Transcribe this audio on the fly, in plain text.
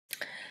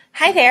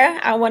Hi there.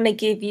 I want to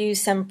give you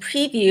some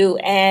preview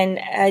and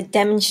a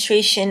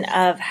demonstration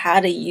of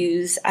how to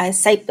use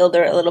Site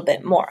Builder a little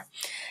bit more.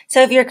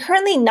 So if you're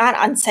currently not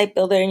on Site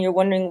Builder and you're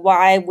wondering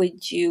why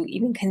would you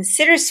even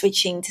consider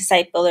switching to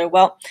Site Builder,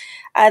 well,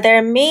 there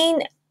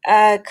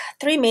are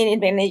three main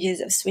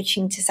advantages of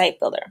switching to Site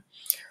Builder.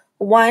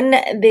 One,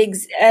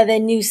 the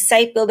new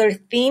Site Builder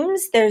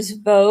themes. There's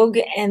Vogue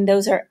and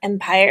those are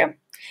Empire.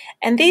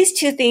 And these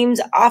two themes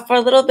offer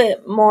a little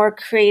bit more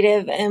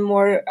creative and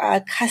more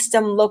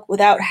custom look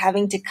without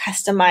having to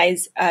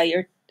customize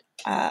your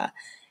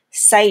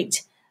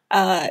site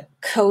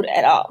code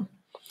at all.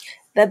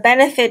 The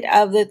benefit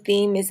of the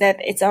theme is that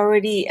it's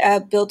already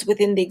built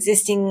within the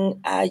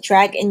existing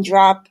drag and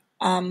drop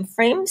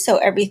frame, so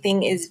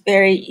everything is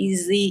very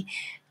easy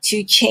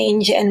to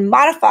change and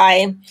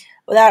modify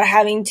without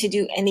having to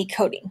do any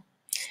coding.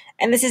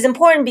 And this is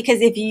important because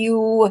if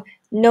you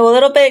know a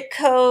little bit of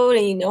code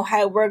and you know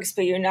how it works,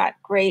 but you're not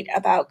great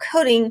about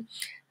coding,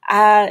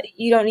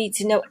 you don't need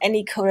to know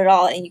any code at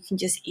all, and you can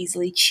just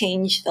easily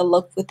change the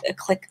look with a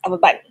click of a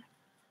button.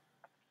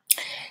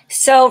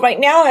 So right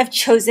now I've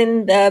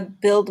chosen to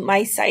build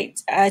my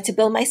site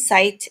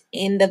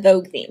in the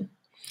Vogue theme.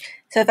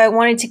 So if I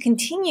wanted to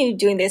continue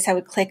doing this, I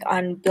would click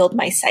on Build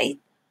My Site.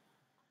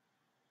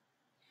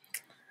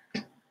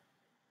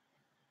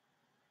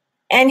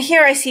 And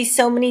here I see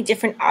so many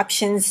different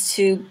options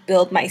to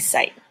build my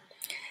site.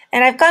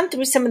 And I've gone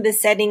through some of the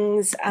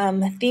settings,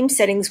 theme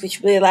settings,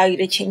 which really allow you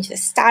to change the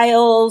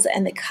styles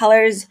and the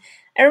colors.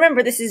 And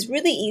remember, this is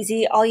really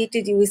easy. All you have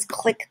to do is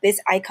click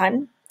this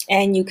icon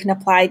and you can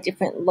apply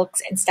different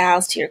looks and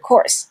styles to your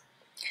course.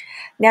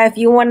 Now, if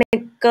you want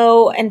to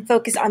go and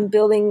focus on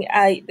building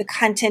the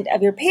content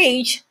of your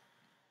page,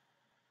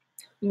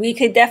 we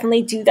could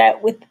definitely do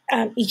that with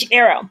each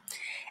arrow.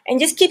 And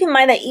just keep in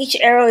mind that each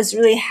arrow is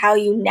really how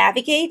you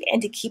navigate,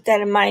 and to keep that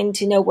in mind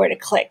to know where to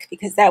click,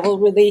 because that will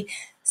really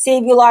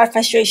save you a lot of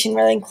frustration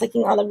rather than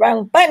clicking on the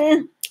wrong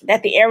button,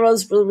 that the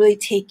arrows will really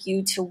take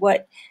you to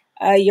what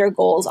your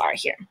goals are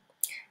here.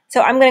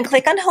 So I'm going to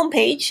click on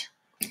Homepage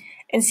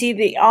and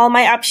see all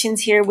my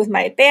options here with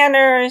my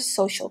banner,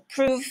 social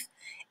proof,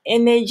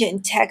 image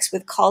and text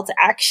with call to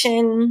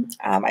action,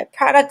 my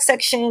product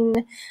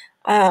section,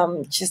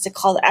 just a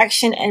call to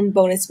action, and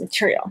bonus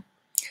material.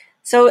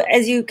 So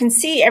as you can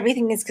see,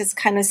 everything is just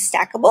kind of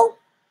stackable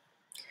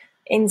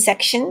in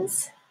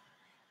sections,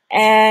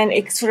 and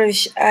it sort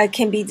of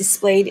can be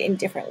displayed in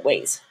different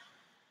ways.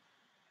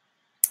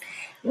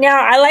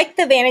 Now, I like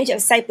the advantage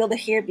of Site Builder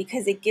here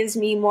because it gives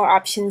me more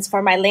options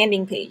for my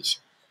landing page.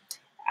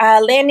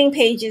 Landing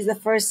page is the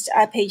first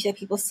page that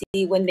people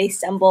see when they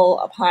stumble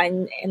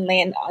upon and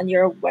land on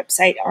your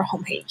website or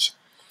homepage.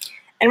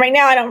 And right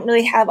now, I don't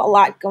really have a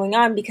lot going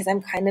on because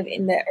I'm kind of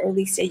in the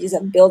early stages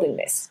of building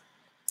this.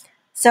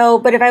 So,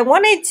 but if I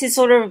wanted to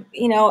sort of,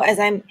 as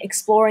I'm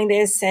exploring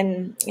this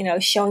and,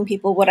 showing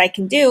people what I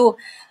can do,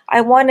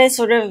 I want to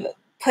sort of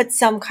put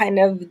some kind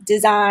of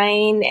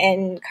design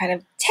and kind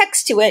of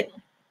text to it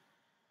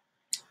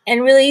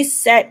and really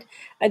set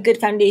a good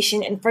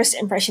foundation and first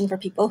impression for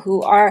people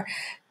who are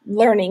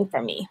learning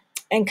from me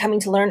and coming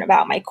to learn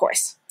about my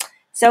course.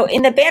 So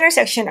in the banner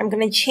section, I'm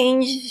going to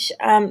change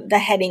the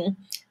heading.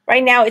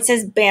 Right now it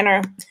says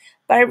banner,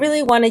 but I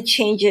really want to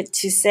change it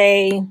to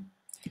say,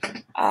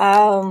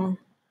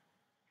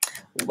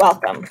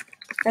 welcome.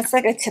 That's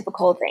like a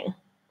typical thing.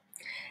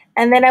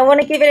 And then I want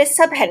to give it a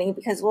subheading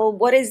because, well,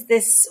 what is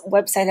this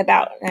website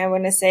about? And I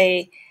want to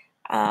say,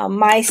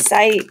 my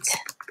site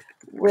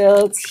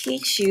will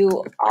teach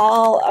you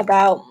all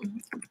about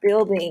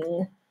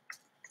building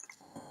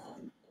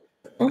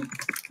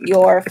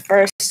your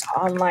first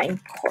online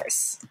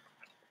course.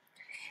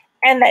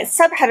 And that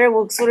subheader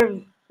will sort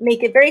of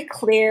make it very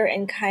clear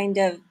and kind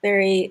of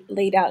very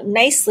laid out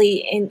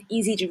nicely and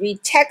easy to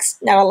read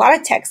text, not a lot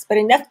of text, but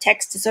enough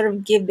text to sort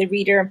of give the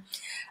reader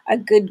a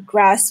good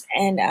grasp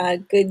and a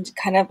good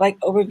kind of like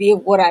overview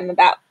of what I'm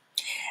about.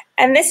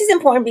 And this is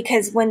important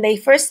because when they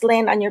first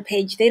land on your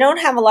page, they don't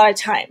have a lot of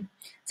time.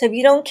 So if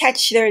you don't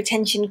catch their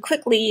attention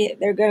quickly,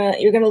 you're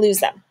gonna lose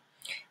them,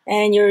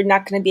 and you're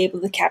not going to be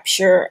able to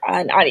capture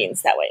an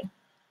audience that way.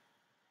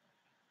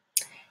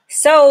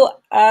 So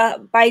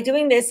by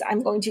doing this,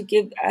 I'm going to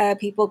give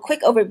people a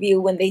quick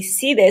overview when they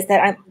see this,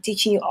 that I'm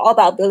teaching you all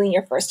about building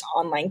your first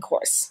online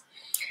course.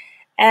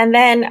 And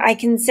then I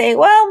can say,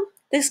 well,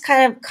 this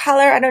kind of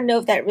color, I don't know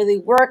if that really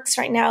works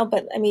right now,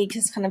 but let me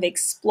just kind of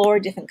explore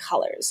different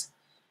colors.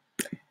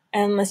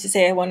 And let's just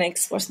say I want to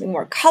explore something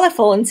more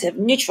colorful instead of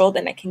neutral,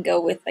 then I can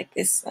go with like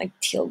this like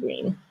teal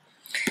green.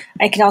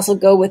 I can also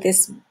go with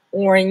this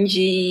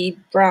orangey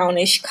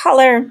brownish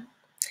color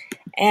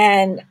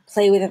and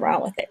play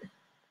around with it.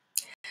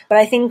 But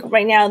I think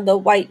right now the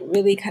white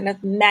really kind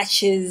of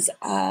matches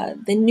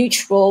the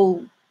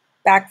neutral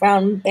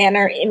background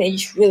banner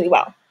image really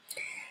well.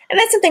 And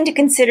that's something to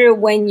consider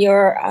when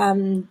you're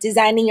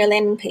designing your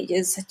landing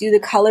pages. Do the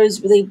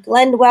colors really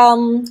blend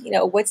well?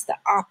 What's the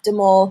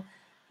optimal,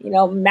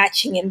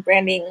 matching and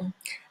branding?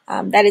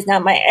 That is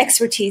not my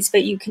expertise,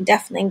 but you can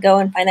definitely go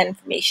and find that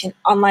information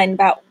online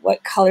about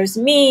what colors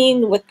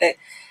mean, what the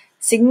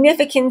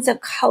significance of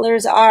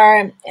colors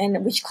are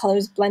and which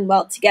colors blend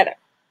well together.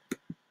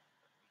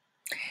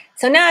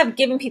 So now I've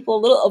given people a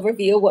little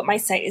overview of what my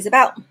site is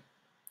about.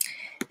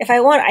 If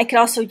I want, I could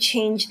also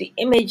change the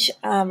image.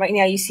 Right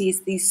now you see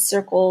it's these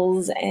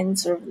circles and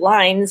sort of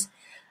lines.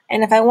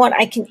 And if I want,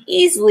 I can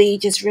easily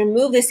just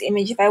remove this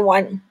image if I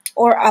want,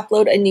 or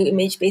upload a new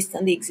image based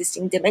on the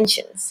existing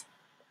dimensions.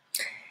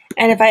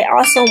 And if I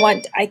also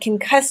want, I can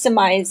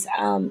customize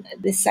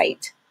the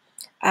site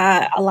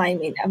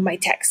alignment of my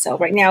text. So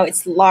right now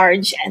it's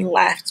large and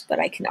left, but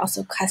I can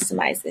also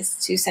customize this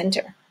to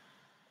center.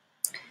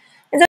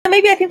 And so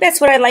maybe I think that's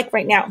what I like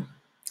right now.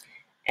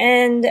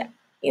 And,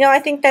 I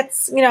think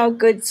that's, a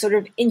good sort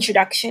of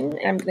introduction,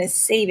 and I'm going to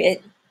save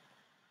it.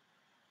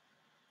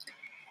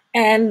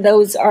 And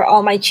those are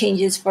all my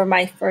changes for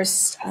my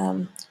first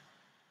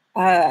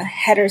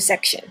header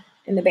section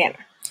in the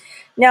banner.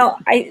 Now,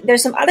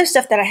 there's some other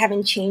stuff that I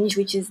haven't changed,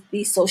 which is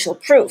the social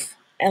proof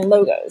and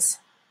logos.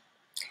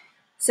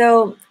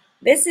 So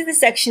this is the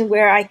section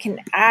where I can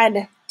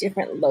add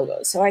different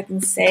logos. So I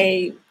can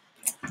say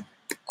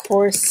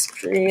course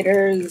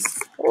creators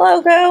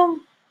logo,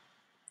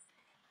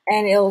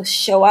 and it'll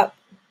show up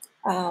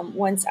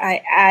once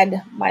I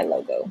add my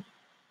logo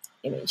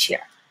image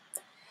here.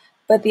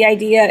 But the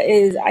idea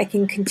is I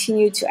can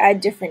continue to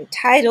add different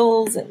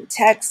titles and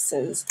texts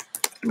as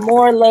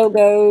more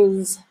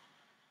logos.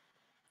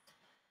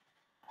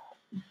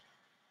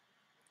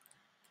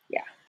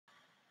 Yeah.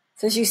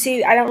 So as you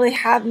see, I don't really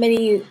have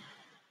many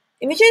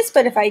images,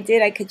 but if I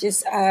did, I could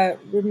just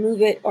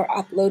remove it or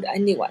upload a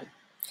new one.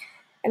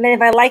 And then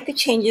if I like the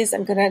changes,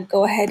 I'm going to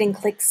go ahead and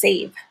click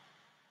Save.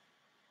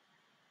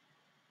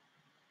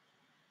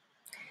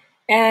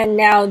 And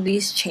now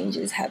these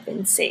changes have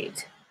been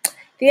saved.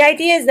 The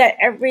idea is that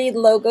every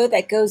logo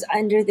that goes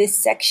under this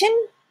section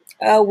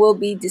will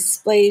be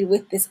displayed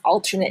with this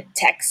alternate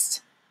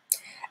text.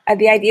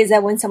 The idea is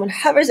that when someone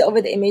hovers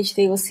over the image,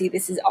 they will see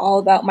this is all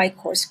about my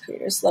course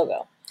creators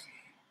logo.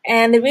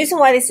 And the reason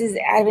why this is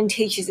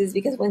advantageous is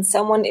because when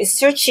someone is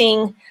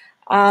searching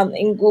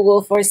in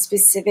Google for a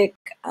specific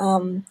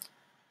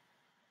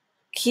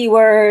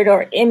keyword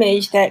or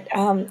image, that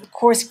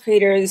course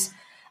creators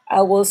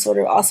will sort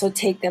of also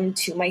take them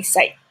to my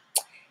site.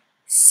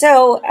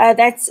 So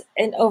that's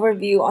an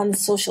overview on the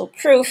social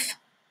proof.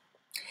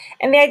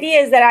 And the idea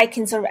is that I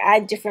can sort of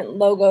add different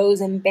logos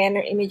and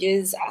banner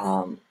images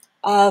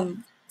of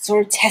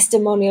sort of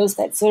testimonials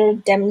that sort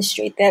of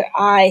demonstrate that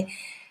I,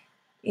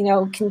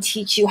 can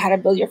teach you how to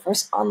build your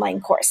first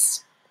online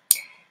course.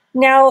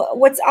 Now,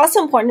 what's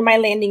also important in my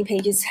landing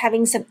page is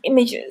having some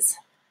images.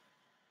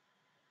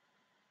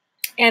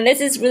 And this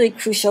is really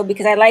crucial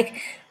because I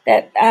like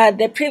that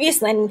the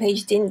previous landing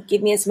page didn't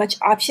give me as much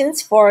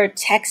options for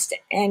text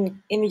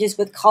and images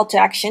with call to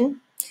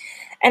action.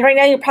 And right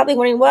now you're probably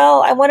wondering,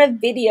 well, I want a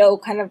video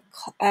kind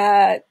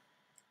of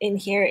in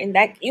here. In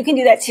that, you can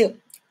do that too.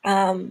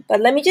 But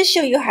let me just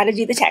show you how to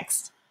do the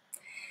text.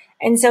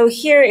 And so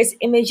here is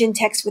image and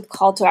text with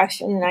call to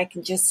action, and I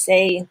can just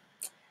say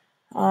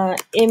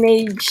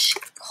image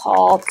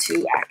call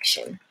to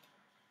action.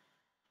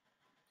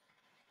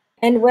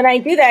 And when I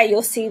do that,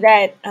 you'll see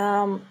that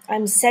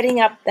I'm setting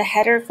up the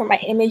header for my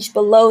image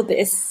below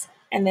this,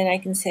 and then I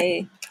can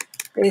say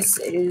this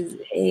is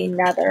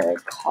another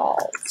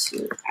call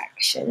to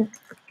action.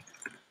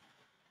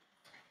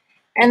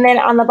 And then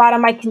on the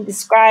bottom, I can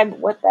describe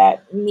what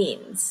that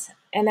means.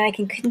 And I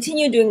can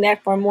continue doing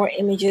that for more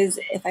images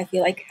if I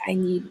feel like I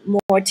need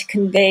more to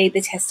convey the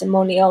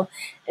testimonial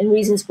and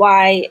reasons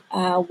why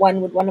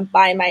one would want to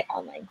buy my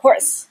online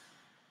course.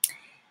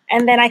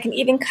 And then I can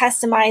even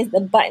customize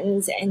the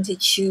buttons and to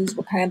choose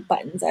what kind of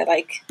buttons I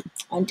like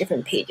on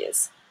different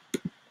pages.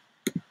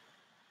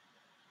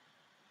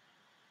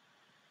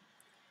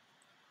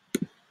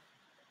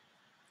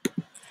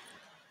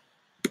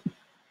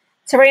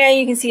 So right now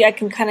you can see I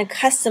can kind of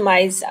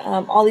customize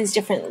all these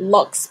different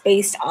looks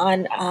based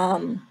on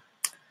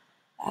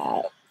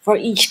for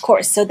each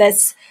course. So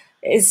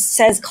it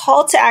says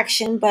call to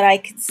action, but I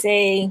could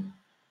say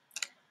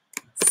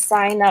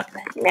sign up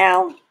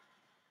now.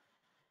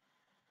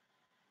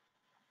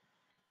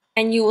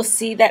 And you will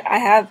see that I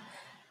have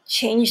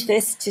changed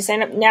this to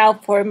sign up now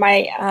for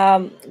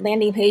my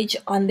landing page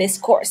on this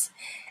course.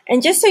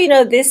 And just so you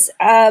know, this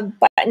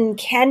button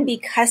can be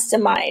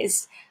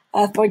customized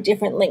for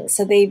different links.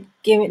 So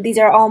these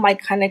are all my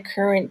kind of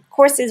current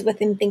courses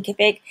within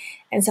Thinkific.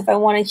 And so if I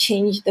want to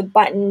change the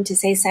button to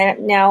say sign up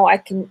now, I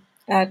can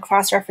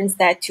cross-reference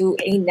that to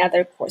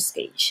another course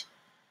page.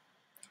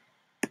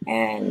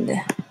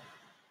 And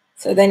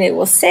so then it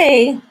will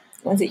say,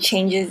 once it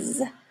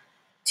changes,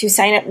 to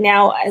sign up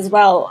now as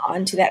well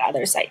onto that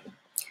other site.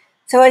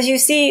 So as you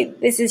see,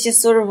 this is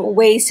just sort of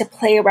ways to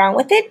play around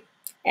with it.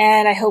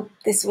 And I hope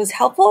this was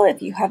helpful.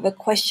 If you have a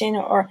question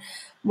or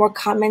more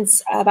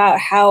comments about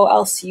how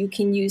else you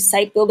can use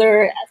Site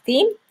Builder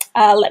theme,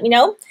 let me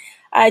know.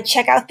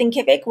 Check out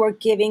Thinkific. We're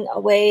giving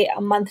away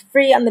a month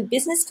free on the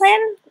business plan,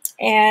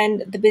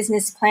 and the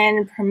business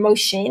plan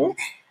promotion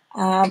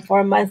for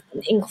a month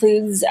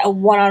includes a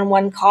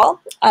one-on-one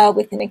call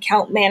with an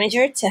account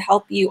manager to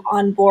help you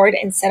onboard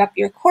and set up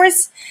your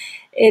course.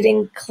 It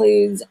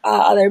includes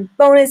other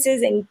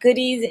bonuses and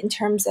goodies in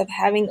terms of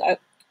having a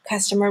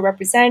customer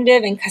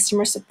representative and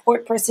customer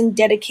support person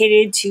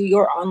dedicated to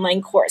your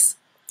online course.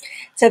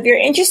 So if you're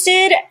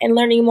interested in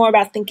learning more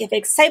about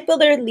Thinkific Site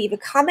Builder, leave a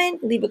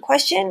comment, leave a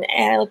question,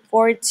 and I look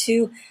forward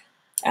to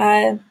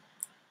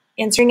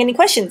answering any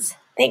questions.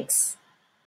 Thanks.